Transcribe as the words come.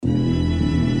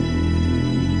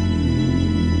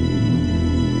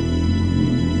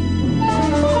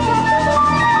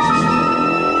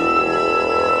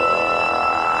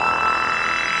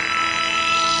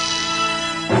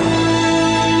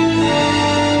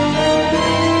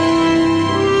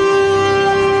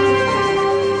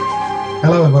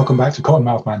welcome back to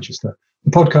Cottonmouth Manchester,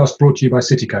 the podcast brought to you by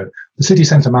Cityco, the city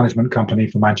centre management company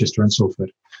for Manchester and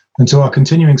Salford, and to our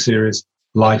continuing series,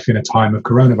 Life in a Time of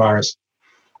Coronavirus.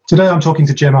 Today I'm talking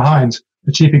to Gemma Hines,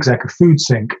 the Chief Exec of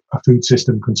FoodSync, a food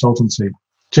system consultancy.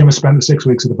 Gemma spent the 6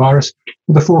 weeks of the virus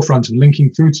at the forefront of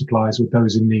linking food supplies with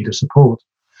those in need of support.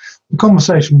 The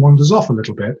conversation wanders off a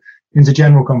little bit into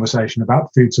general conversation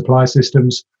about food supply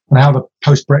systems and how the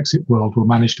post-Brexit world will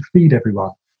manage to feed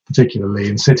everyone, particularly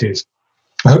in cities.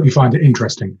 I hope you find it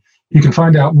interesting. You can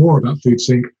find out more about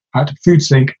FoodSync at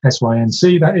FoodSync,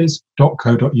 SYNC, that is,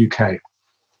 .co.uk.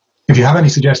 If you have any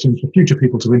suggestions for future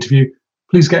people to interview,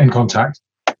 please get in contact.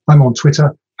 I'm on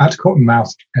Twitter at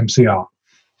CottonmouthMCR.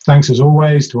 Thanks as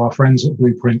always to our friends at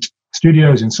Blueprint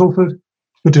Studios in Salford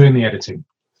for doing the editing.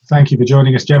 Thank you for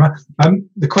joining us, Gemma.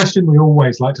 The question we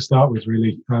always like to start with,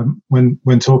 really,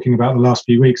 when talking about the last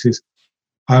few weeks is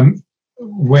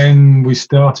when we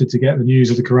started to get the news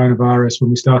of the coronavirus,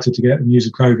 when we started to get the news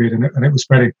of COVID and it was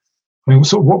spreading. I mean,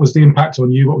 what was the impact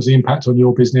on you? What was the impact on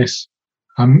your business?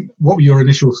 What were your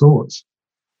initial thoughts?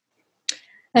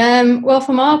 Well,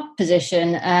 from our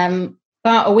position,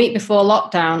 about a week before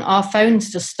lockdown, our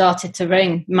phones just started to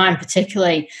ring, mine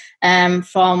particularly,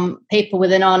 from people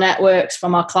within our networks,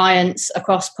 from our clients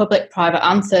across public, private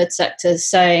and third sectors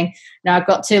saying, I've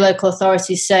got two local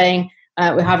authorities saying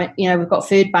we've got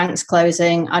food banks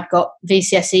closing. I've got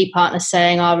VCSE partners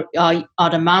saying our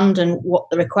demand and what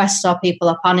the requests are, people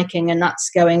are panicking and that's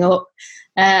going up.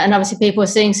 And obviously people are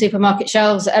seeing supermarket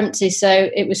shelves empty, so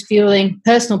it was fueling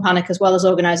personal panic as well as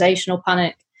organisational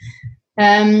panic.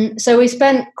 So we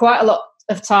spent quite a lot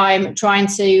of time trying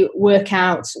to work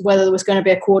out whether there was going to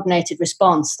be a coordinated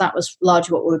response. That was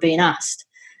largely what we were being asked.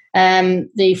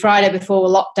 The Friday before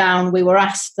lockdown, we were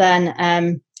asked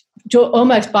then,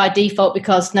 almost by default,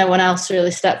 because no one else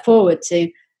really stepped forward, to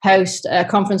host a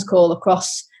conference call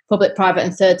across public, private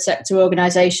and third sector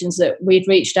organisations that we'd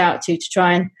reached out to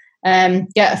try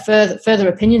and get further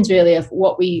opinions really of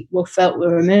what we felt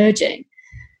were emerging.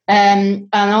 And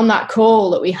on that call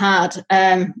that we had,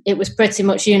 it was pretty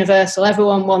much universal.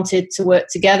 Everyone wanted to work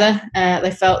together.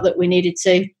 They felt that we needed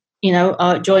to,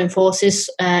 join forces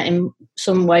in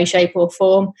some way, shape or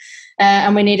form.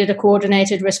 And we needed a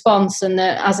coordinated response. And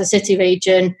as a city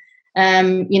region,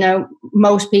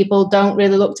 most people don't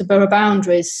really look to borough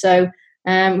boundaries. So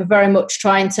we're very much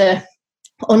trying to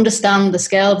understand the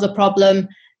scale of the problem,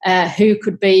 who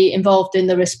could be involved in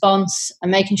the response,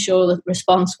 and making sure that the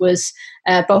response was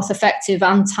both effective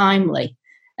and timely.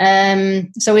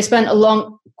 So we spent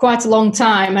quite a long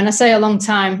time, and I say a long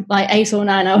time, like 8 or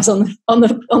 9 hours on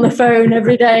the phone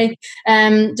every day,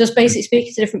 just basically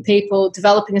speaking to different people,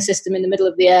 developing a system in the middle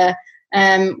of the air,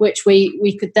 which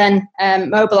we could then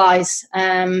mobilise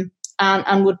and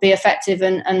would be effective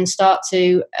and start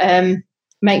to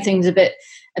make things a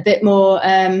bit more,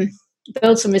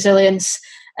 build some resilience.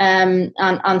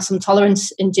 And some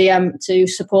tolerance in GM to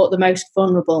support the most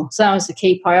vulnerable. So that was the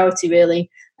key priority, really,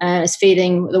 is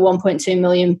feeding the 1.2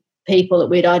 million people that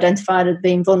we'd identified as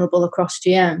being vulnerable across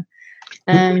GM.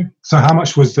 So how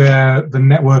much was the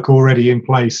network already in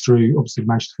place through, obviously,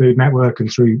 Manchester Food Network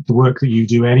and through the work that you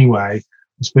do anyway,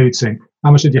 as FoodSync?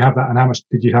 How much did you have that, and how much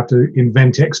did you have to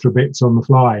invent extra bits on the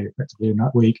fly, effectively, in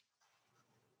that week?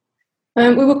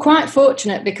 We were quite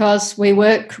fortunate because we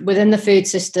work within the food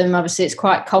system. Obviously, it's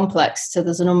quite complex, so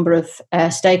there's a number of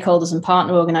stakeholders and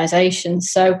partner organisations.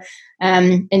 So,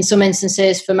 in some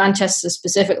instances, for Manchester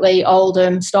specifically,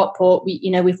 Oldham, Stockport,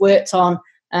 we've worked on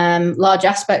large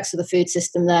aspects of the food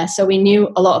system there. So we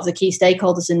knew a lot of the key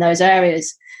stakeholders in those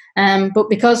areas. But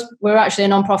because we're actually a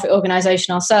non-profit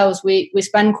organisation ourselves, we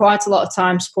spend quite a lot of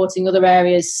time supporting other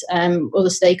areas, other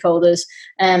stakeholders,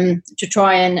 to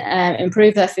try and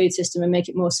improve their food system and make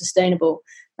it more sustainable.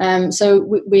 So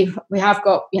we have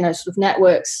got sort of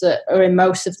networks that are in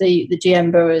most of the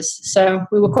GM boroughs. So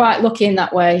we were quite lucky in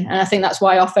that way, and I think that's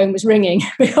why our phone was ringing,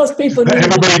 because people knew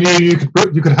everybody knew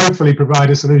you could hopefully provide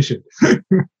a solution.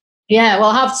 Yeah, well,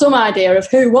 I have some idea of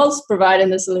who was providing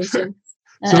the solution.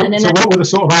 So what were the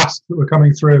sort of asks that were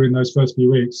coming through in those first few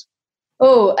weeks?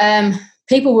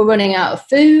 People were running out of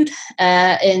food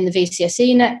in the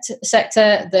VCSE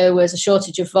sector. There was a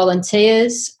shortage of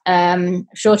volunteers,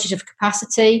 shortage of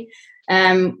capacity.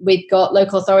 We'd got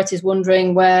local authorities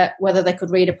wondering whether they could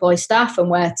redeploy staff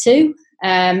and where to,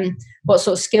 what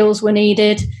sort of skills were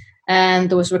needed.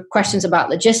 There was questions about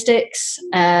logistics.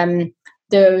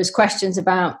 There was questions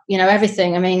about,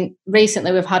 everything. I mean,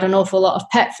 recently we've had an awful lot of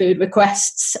pet food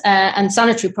requests and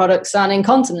sanitary products and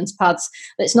incontinence pads.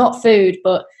 It's not food,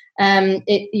 but a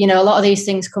lot of these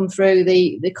things come through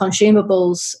the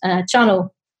consumables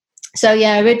channel. So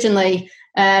yeah, originally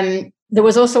there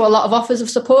was also a lot of offers of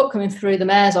support coming through the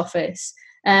Mayor's office,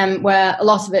 where a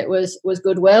lot of it was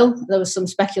goodwill. There was some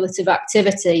speculative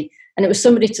activity, and it was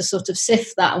somebody to sort of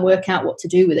sift that and work out what to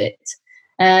do with it.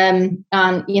 And,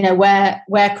 you know,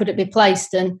 where could it be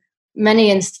placed? And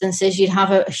many instances you'd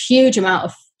have a huge amount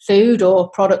of food or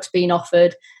products being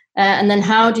offered. And then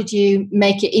how did you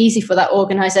make it easy for that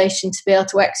organisation to be able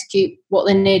to execute what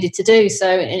they needed to do?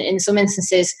 So in some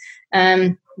instances,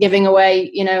 giving away,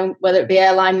 you know, whether it be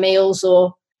airline meals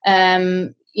or,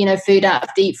 you know, food out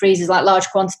of deep freezers, like large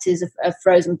quantities of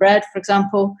frozen bread, for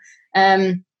example.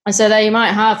 And so there you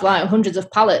might have like hundreds of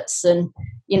pallets, and,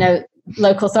 you know,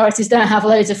 local authorities don't have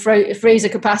loads of freezer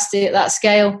capacity at that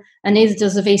scale, and neither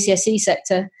does the VCSE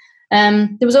sector.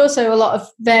 There was also a lot of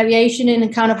variation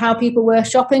in kind of how people were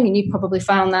shopping, and you probably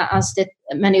found that, as did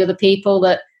many other people,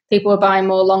 that people were buying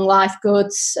more long life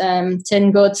goods,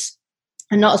 tin goods,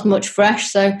 and not as much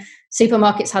fresh. So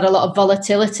supermarkets had a lot of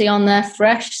volatility on their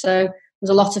fresh, so there was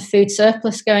a lot of food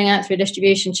surplus going out through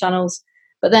distribution channels.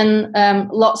 But then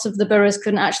lots of the boroughs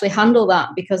couldn't actually handle that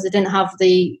because they didn't have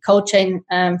the cold chain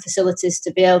facilities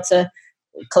to be able to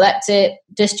collect it,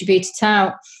 distribute it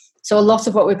out. So a lot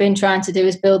of what we've been trying to do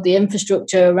is build the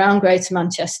infrastructure around Greater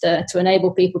Manchester to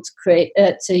enable people to create,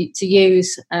 to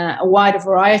use a wider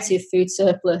variety of food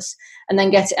surplus, and then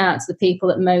get it out to the people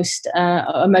that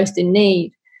are most in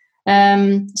need.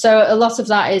 So a lot of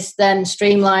that is then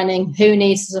streamlining who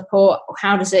needs the support,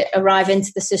 how does it arrive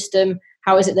into the system,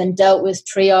 how is it then dealt with,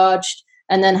 triaged,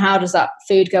 and then how does that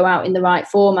food go out in the right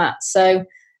format. So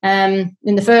in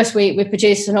the first week, we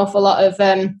produced an awful lot of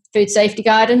food safety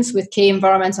guidance with key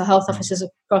environmental health officers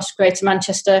across Greater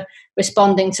Manchester,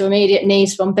 responding to immediate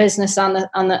needs from business and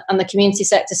the community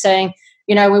sector, saying,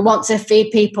 you know, we want to feed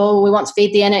people, we want to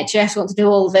feed the NHS, we want to do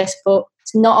all of this, but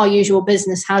it's not our usual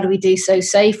business. How do we do so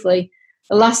safely?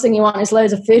 The last thing you want is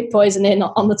loads of food poisoning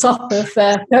on the top of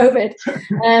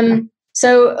COVID.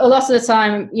 So a lot of the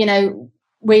time, you know,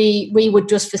 we would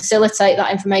just facilitate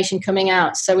that information coming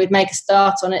out. So we'd make a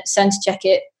start on it, sense check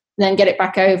it, then get it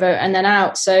back over and then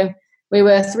out. So we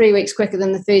were 3 weeks quicker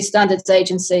than the Food Standards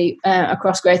Agency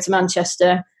across Greater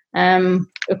Manchester,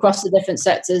 across the different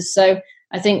sectors. So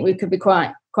I think we could be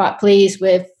quite pleased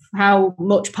with how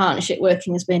much partnership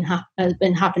working has been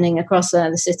happening across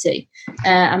the city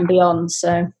and beyond.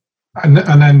 So, and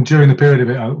then during the period of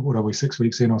it, what are we, 6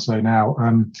 weeks in or so now?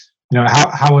 You know,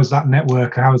 how is that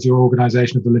network? How is your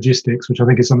organisation of the logistics, which I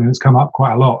think is something that's come up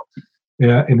quite a lot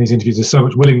in these interviews? There's so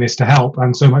much willingness to help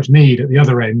and so much need at the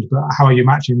other end, but how are you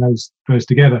matching those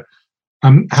together?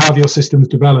 How have your systems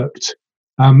developed?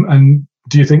 And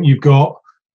do you think you've got,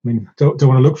 I mean, don't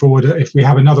want to look forward, if we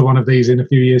have another one of these in a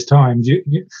few years' time,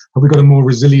 have we got a more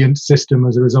resilient system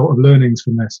as a result of learnings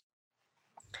from this?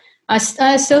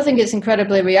 I still think it's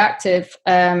incredibly reactive.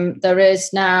 There is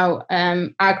now,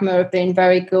 AGMA have been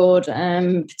very good.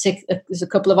 There's a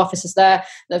couple of officers there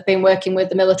that have been working with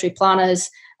the military planners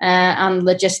and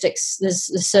logistics. There's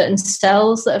certain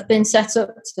cells that have been set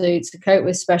up to cope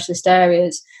with specialist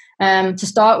areas. To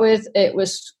start with, it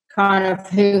was kind of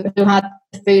who had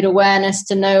food awareness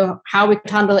to know how we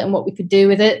could handle it and what we could do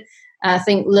with it. I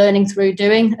think learning through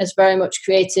doing has very much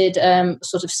created a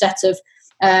sort of set of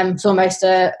it's almost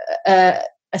a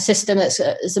system that's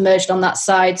emerged on that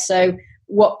side. So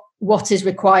what is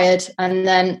required, and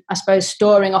then I suppose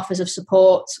storing offers of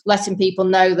support, letting people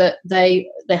know that they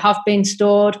have been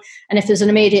stored, and if there's an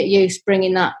immediate use,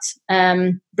 bringing that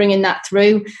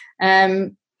through.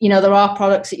 You know, there are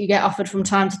products that you get offered from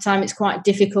time to time. It's quite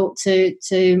difficult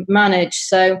to manage.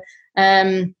 So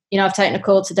you know, I've taken a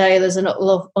call today. There's an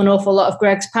awful lot of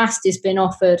Greggs pasties being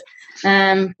offered.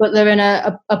 But they're in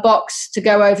a box to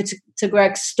go over to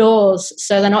Greggs stores,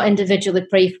 so they're not individually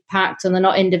pre-packed and they're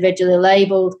not individually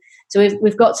labelled. So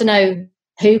we've got to know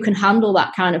who can handle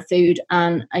that kind of food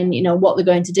and you know what they're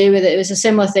going to do with it. It was a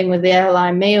similar thing with the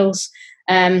airline meals.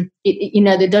 You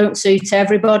know, they don't suit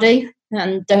everybody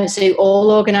and don't suit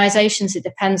all organisations. It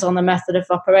depends on the method of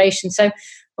operation. So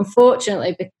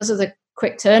unfortunately, because of the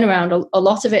quick turnaround, a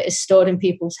lot of it is stored in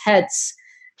people's heads.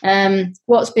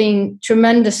 What's been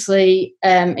tremendously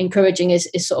encouraging is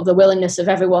sort of the willingness of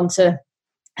everyone to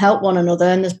help one another,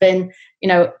 and there's been, you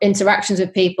know, interactions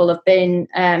with people have been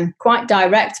quite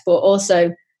direct, but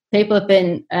also people have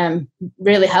been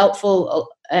really helpful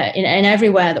in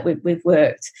everywhere that we've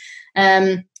worked.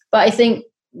 But I think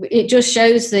it just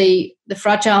shows the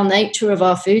fragile nature of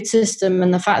our food system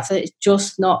and the fact that it's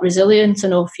just not resilient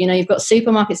enough. You know, you've got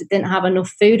supermarkets that didn't have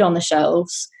enough food on the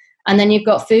shelves, and then you've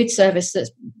got food service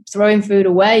that's throwing food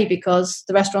away because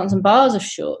the restaurants and bars are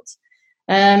shut.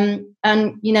 And,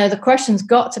 you know, the question's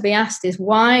got to be asked is,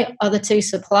 why are the two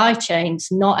supply chains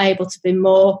not able to be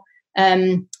more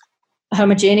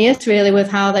homogeneous really with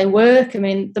how they work. I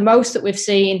mean, the most that we've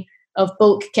seen of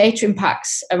bulk catering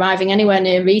packs arriving anywhere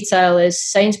near retail is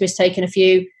Sainsbury's taking a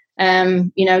few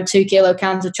 2 kilo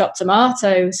cans of chopped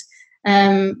tomatoes.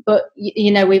 But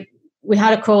we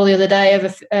had a call the other day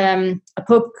of a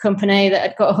pub company that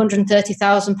had got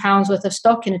 £130,000 worth of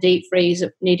stock in a deep freeze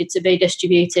that needed to be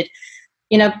distributed.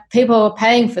 People are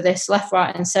paying for this left,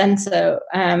 right, and centre,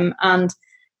 and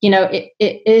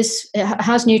it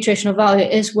has nutritional value.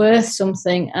 It is worth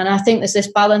something, and I think there's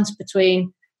this balance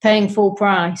between paying full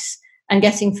price and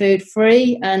getting food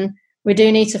free, and we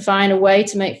do need to find a way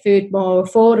to make food more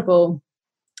affordable.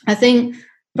 I think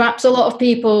perhaps a lot of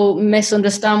people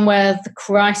misunderstand where the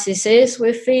crisis is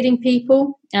with feeding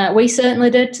people. We certainly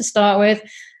did to start with.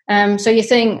 So you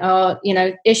think,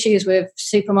 issues with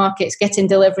supermarkets, getting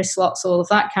delivery slots, all of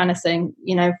that kind of thing,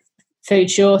 food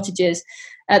shortages.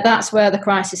 That's where the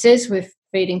crisis is with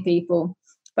feeding people.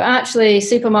 But actually,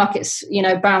 supermarkets,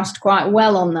 bounced quite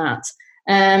well on that.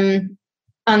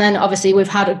 And then obviously we've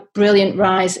had a brilliant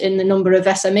rise in the number of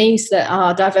SMEs that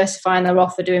are diversifying their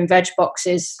offer, doing veg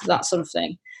boxes, that sort of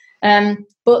thing.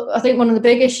 But I think one of the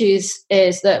big issues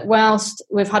is that whilst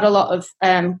we've had a lot of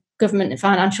government and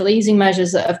financial easing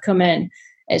measures that have come in,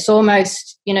 it's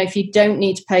almost, if you don't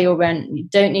need to pay your rent, you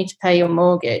don't need to pay your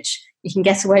mortgage, you can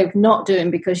get away with not doing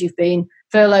because you've been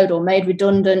furloughed or made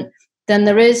redundant, then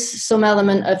there is some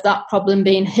element of that problem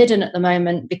being hidden at the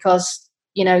moment because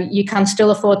you can still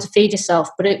afford to feed yourself,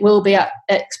 but it will be at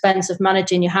expense of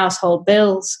managing your household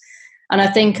bills. And I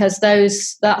think as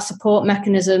that support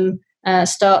mechanism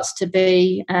starts to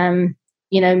be,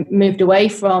 moved away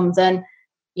from, then,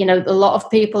 a lot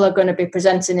of people are going to be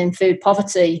presenting in food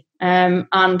poverty.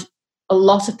 And a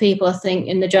lot of people, I think,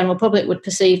 in the general public would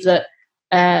perceive that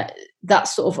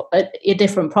that's sort of a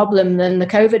different problem than the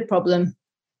COVID problem.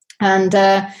 And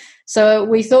so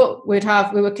we thought we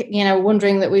were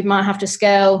wondering that we might have to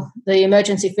scale the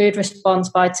emergency food response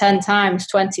by 10 times,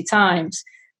 20 times,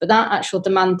 but that actual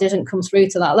demand didn't come through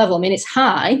to that level. I mean, it's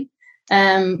high,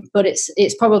 but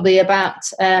it's probably about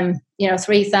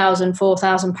 3,000,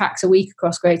 4,000 packs a week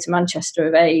across Greater Manchester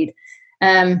of aid.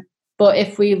 But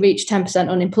if we reach 10%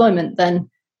 unemployment, then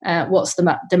what's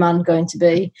the demand going to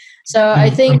be? So I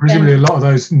think, and presumably, a lot of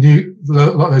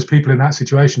those people in that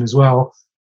situation as well,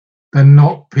 they're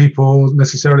not people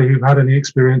necessarily who've had any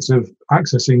experience of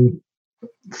accessing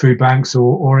food banks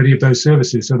or any of those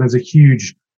services. So there's a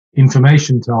huge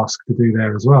information task to do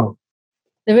there as well.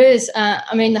 There is.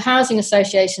 The housing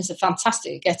associations are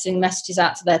fantastic at getting messages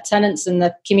out to their tenants and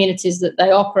the communities that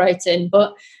they operate in.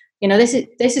 But,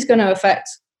 this is going to affect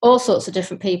all sorts of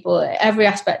different people, every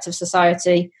aspect of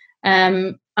society.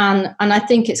 And I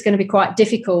think it's going to be quite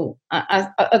difficult.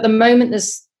 At the moment,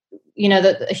 there's,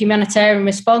 the humanitarian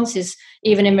response is,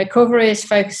 even in recovery, is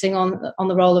focusing on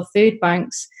the role of food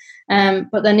banks.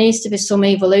 But there needs to be some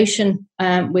evolution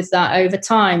with that over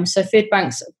time. So food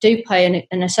banks do play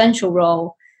an essential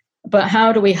role, but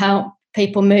how do we help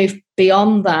people move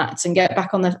beyond that and get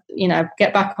back on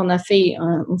their feet?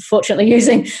 Unfortunately,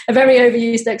 using a very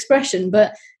overused expression,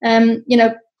 but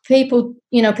people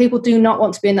do not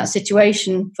want to be in that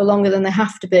situation for longer than they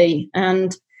have to be,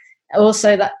 and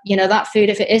also that that food,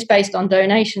 if it is based on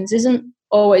donations, isn't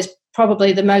always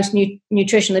probably the most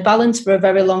nutritionally balanced for a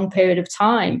very long period of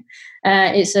time.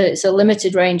 It's a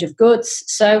limited range of goods.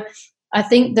 So I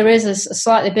think there is a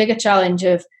slightly bigger challenge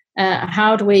of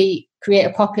how do we create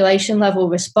a population level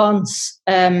response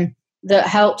that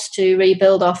helps to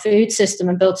rebuild our food system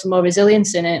and build some more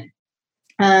resilience in it.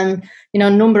 A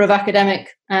number of academic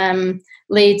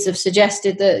leads have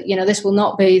suggested that this will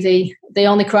not be the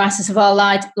only crisis of our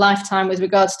lifetime with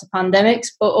regards to pandemics,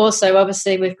 but also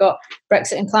obviously we've got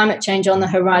Brexit and climate change on the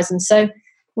horizon. So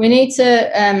we need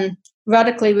to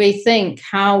radically rethink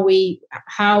how we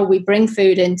bring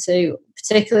food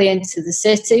particularly into the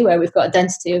city where we've got a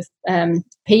density of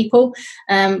people.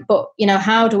 But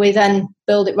how do we then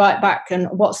build it right back, and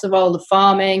what's the role of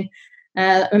farming?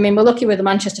 We're lucky with the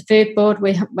Manchester Food Board.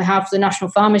 We have the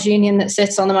National Farmers Union that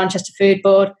sits on the Manchester Food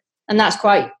Board, and that's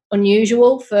quite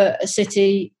unusual for a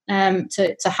city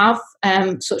to have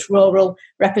such rural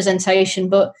representation.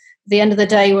 But at the end of the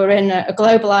day, we're in a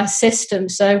globalised system,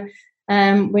 so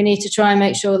we need to try and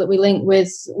make sure that we link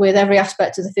with every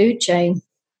aspect of the food chain.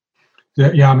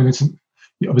 Yeah. It's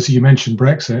obviously you mentioned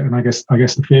Brexit, and I guess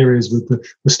the fear is with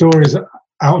the stories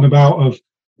out and about of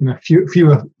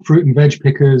fewer fruit and veg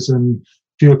pickers and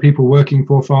fewer people working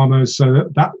for farmers,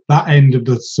 so that end of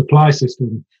the supply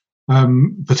system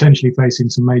potentially facing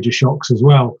some major shocks as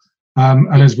well.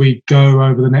 And as we go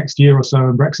over the next year or so,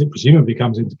 and Brexit presumably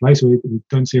comes into place, we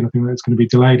don't see anything that's going to be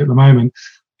delayed at the moment.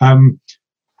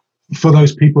 for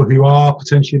those people who are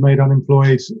potentially made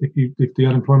unemployed, if the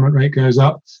unemployment rate goes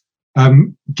up,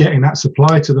 getting that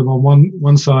supply to them on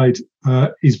one side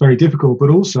is very difficult. But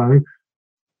also,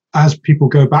 as people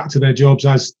go back to their jobs,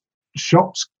 as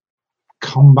shops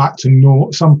come back to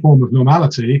some form of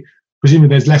normality, presumably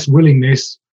there's less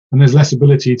willingness and there's less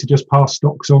ability to just pass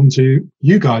stocks on to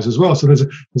you guys as well. So there's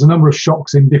a number of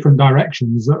shocks in different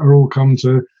directions that are all come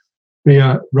to be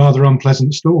a rather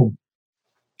unpleasant storm.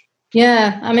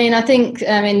 Yeah, I think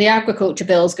the agriculture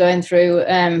bill's going through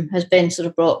has been sort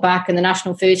of brought back, and the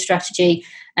National Food Strategy,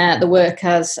 the work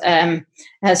has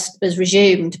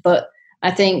resumed. But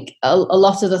I think a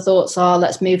lot of the thoughts are,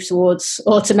 let's move towards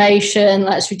automation,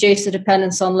 let's reduce the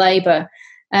dependence on labour,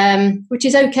 which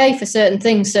is okay for certain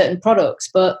things, certain products.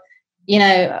 But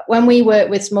when we work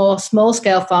with more small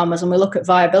scale farmers and we look at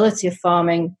viability of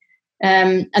farming.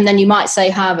 And then you might say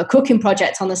have a cooking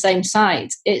project on the same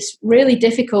site. It's really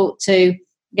difficult to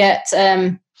get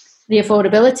the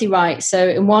affordability right. So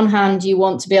in one hand, you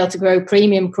want to be able to grow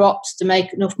premium crops to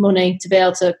make enough money to be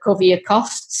able to cover your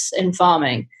costs in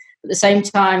farming. At the same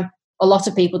time, a lot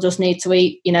of people just need to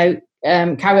eat,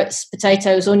 carrots,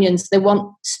 potatoes, onions. They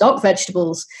want stock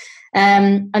vegetables.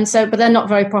 But they're not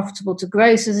very profitable to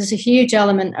grow. So there's a huge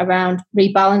element around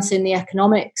rebalancing the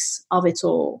economics of it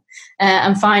all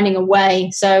and finding a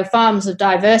way. So farms have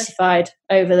diversified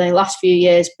over the last few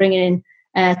years, bringing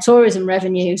in tourism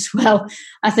revenues. Well,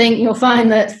 I think you'll find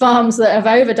that farms that have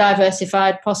over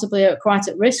diversified possibly are quite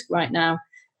at risk right now.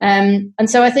 And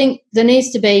so I think there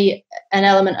needs to be an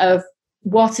element of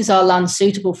what is our land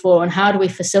suitable for and how do we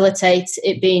facilitate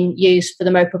it being used for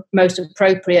the most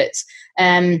appropriate,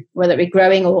 whether it be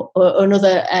growing or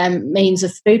another means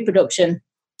of food production.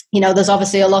 There's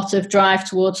obviously a lot of drive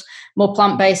towards more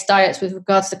plant-based diets with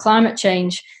regards to climate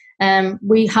change.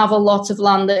 We have a lot of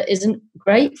land that isn't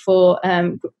great for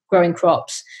growing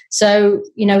crops. So,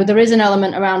 there is an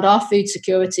element around our food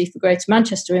security for Greater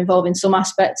Manchester involving some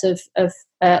aspect of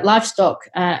livestock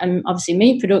and obviously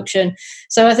meat production.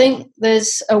 So I think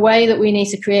there's a way that we need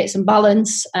to create some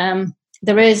balance.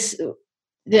 There is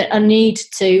a need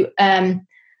to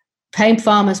pay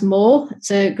farmers more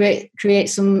to create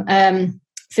some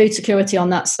food security on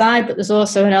that side, but there's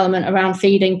also an element around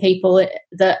feeding people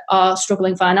that are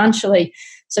struggling financially.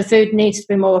 So food needs to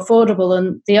be more affordable,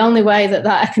 and the only way that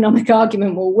economic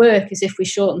argument will work is if we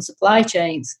shorten supply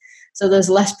chains. So there's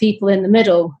less people in the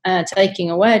middle taking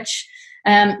a wedge.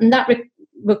 And that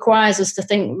requires us to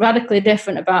think radically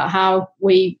different about how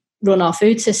we run our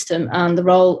food system and the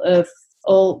role of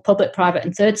all public, private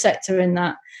and third sector in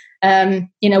that.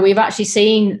 We've actually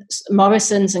seen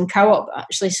Morrison's and Co-op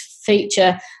actually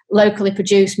feature locally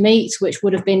produced meats, which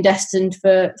would have been destined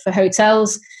for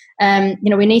hotels.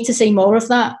 We need to see more of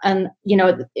that. And,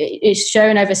 it's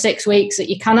shown over 6 weeks that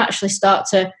you can actually start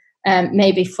to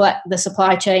maybe flex the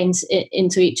supply chains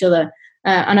into each other.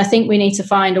 And I think we need to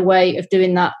find a way of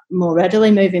doing that more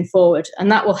readily moving forward.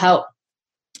 And that will help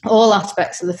all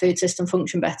aspects of the food system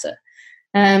function better.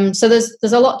 So there's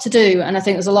a lot to do, and I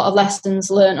think there's a lot of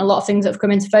lessons learned, a lot of things that have come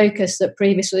into focus that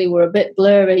previously were a bit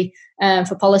blurry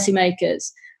for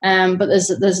policymakers. But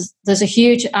there's a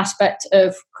huge aspect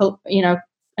of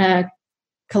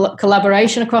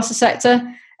collaboration across the sector.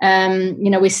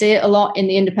 We see it a lot in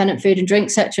the independent food and drink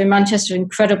sector in Manchester,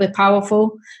 incredibly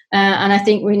powerful. And I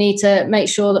think we need to make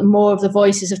sure that more of the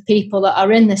voices of people that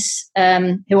are in this,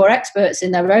 who are experts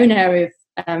in their own area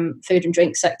of food and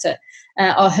drink sector,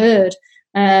 are heard.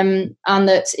 And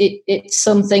that it's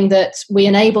something that we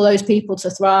enable those people to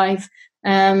thrive,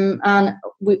 and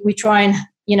we try and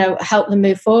help them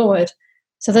move forward.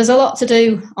 So there's a lot to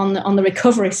do on the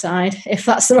recovery side, if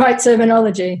that's the right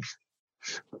terminology.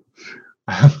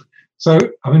 So,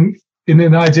 in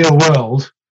an ideal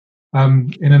world,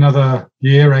 in another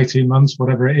year, 18 months,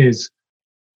 whatever it is,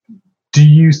 do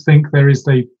you think there is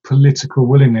a political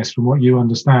willingness, from what you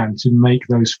understand, to make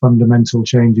those fundamental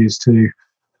changes to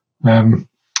the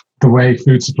way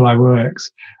food supply works?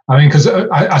 Because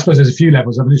I suppose there's a few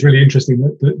levels. It's really interesting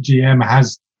that GM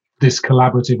has this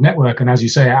collaborative network, and as you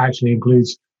say, it actually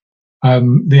includes the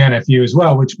NFU as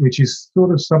well, which is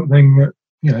sort of something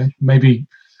that maybe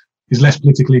is less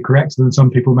politically correct than some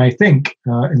people may think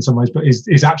in some ways, but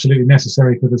is absolutely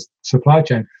necessary for the supply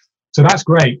chain. So that's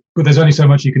great, but there's only so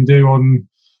much you can do on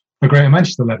a Greater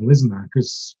Manchester level, isn't there?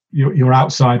 Because you're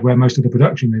outside where most of the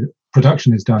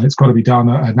production is done. It's got to be done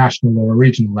at a national or a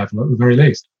regional level at the very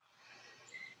least.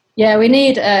 Yeah, we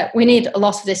need a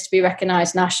lot of this to be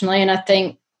recognised nationally, and I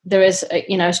think there is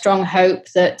a strong hope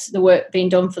that the work being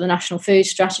done for the National Food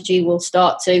Strategy will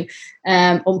start to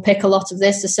unpick a lot of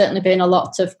this. There's certainly been a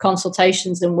lot of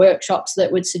consultations and workshops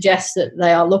that would suggest that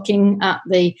they are looking at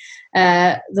the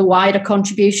wider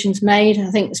contributions made.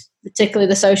 I think particularly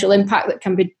the social impact that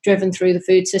can be driven through the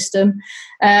food system.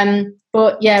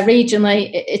 But yeah,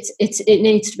 regionally, it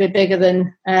needs to be bigger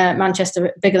than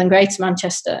Manchester, bigger than Greater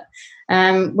Manchester.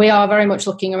 We are very much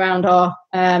looking around our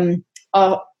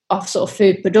sort of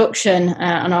food production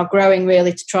and are growing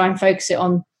really to try and focus it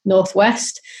on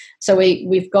Northwest. So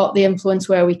we've got the influence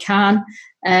where we can.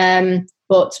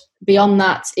 But beyond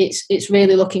that, it's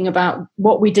really looking about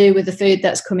what we do with the food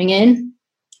that's coming in.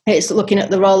 It's looking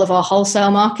at the role of our wholesale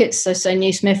markets, so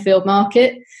New Smithfield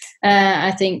market.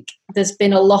 I think there's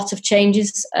been a lot of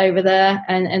changes over there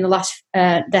in the last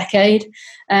decade.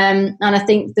 And I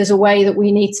think there's a way that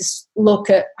we need to look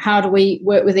at how do we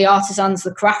work with the artisans,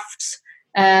 the crafts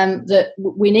that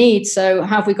we need. So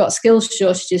have we got skills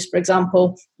shortages, for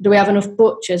example? Do we have enough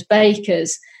butchers,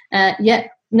 bakers?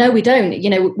 No, we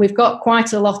don't. We've got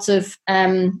quite a lot of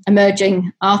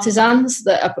emerging artisans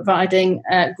that are providing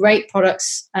great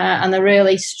products, and they're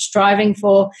really striving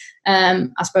for, I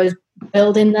suppose,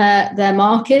 building their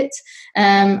market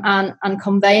and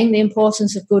conveying the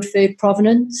importance of good food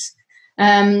provenance.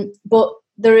 But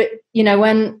there,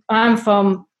 when I'm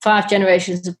from 5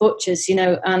 generations of butchers,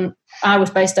 and I was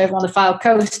based over on the Fylde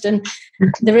coast, and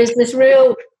there is this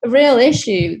real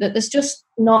issue that there's just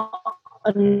not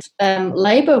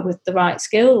labour with the right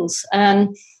skills.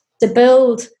 And to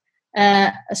build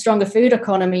a stronger food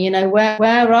economy, where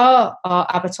are our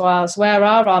abattoirs? Where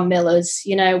are our millers?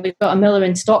 We've got a miller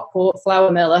in Stockport,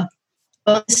 flour miller,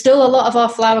 but there's still a lot of our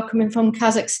flour coming from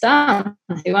Kazakhstan,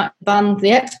 who banned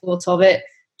the export of it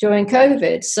during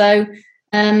COVID. So,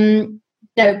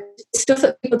 stuff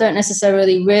that people don't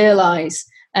necessarily realise.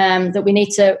 That we need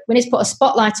to put a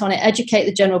spotlight on it, educate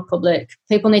the general public.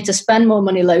 People need to spend more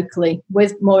money locally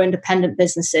with more independent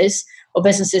businesses or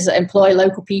businesses that employ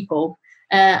local people.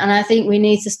 And I think we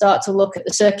need to start to look at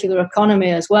the circular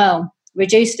economy as well,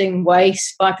 reducing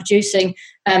waste by producing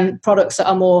products that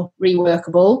are more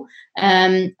reworkable.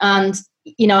 And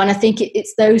I think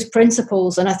it's those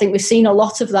principles. And I think we've seen a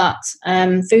lot of that.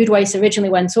 Food waste originally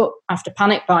went up after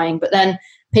panic buying, but then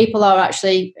people are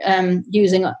actually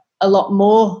using a lot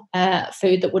more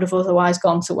food that would have otherwise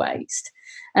gone to waste.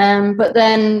 But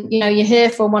then, you hear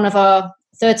from one of our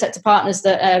third sector partners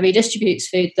that redistributes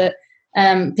food that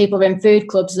people are in food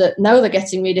clubs that know they're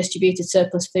getting redistributed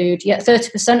surplus food, yet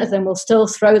 30% of them will still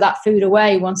throw that food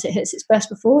away once it hits its best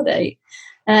before date.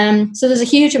 So there's a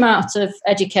huge amount of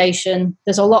education.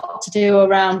 There's a lot to do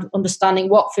around understanding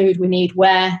what food we need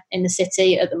where in the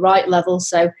city at the right level,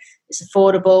 so it's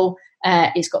affordable,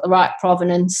 it's got the right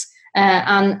provenance.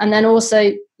 And then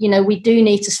also, we do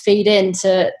need to feed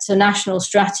into national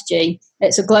strategy.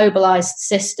 It's a globalised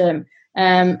system,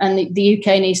 and the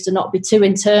UK needs to not be too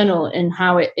internal in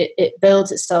how it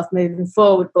builds itself moving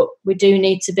forward. But we do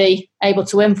need to be able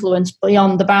to influence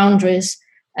beyond the boundaries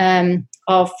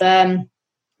of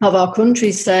our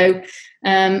countries. So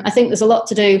I think there's a lot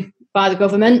to do by the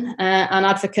government and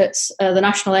advocates, the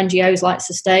national NGOs like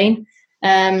Sustain.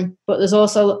 But there's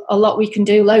also a lot we can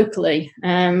do locally.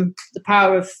 The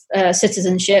power of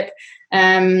citizenship,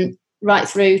 right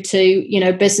through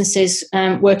to businesses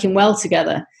working well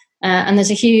together, and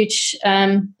there's a huge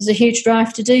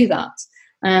drive to do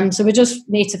that. So we just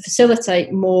need to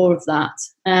facilitate more of that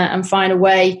and find a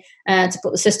way to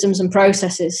put the systems and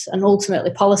processes and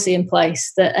ultimately policy in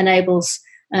place that enables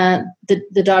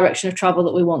the direction of travel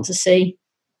that we want to see.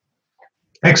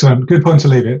 Excellent. Good point to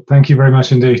leave it. Thank you very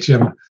much indeed, Gemma.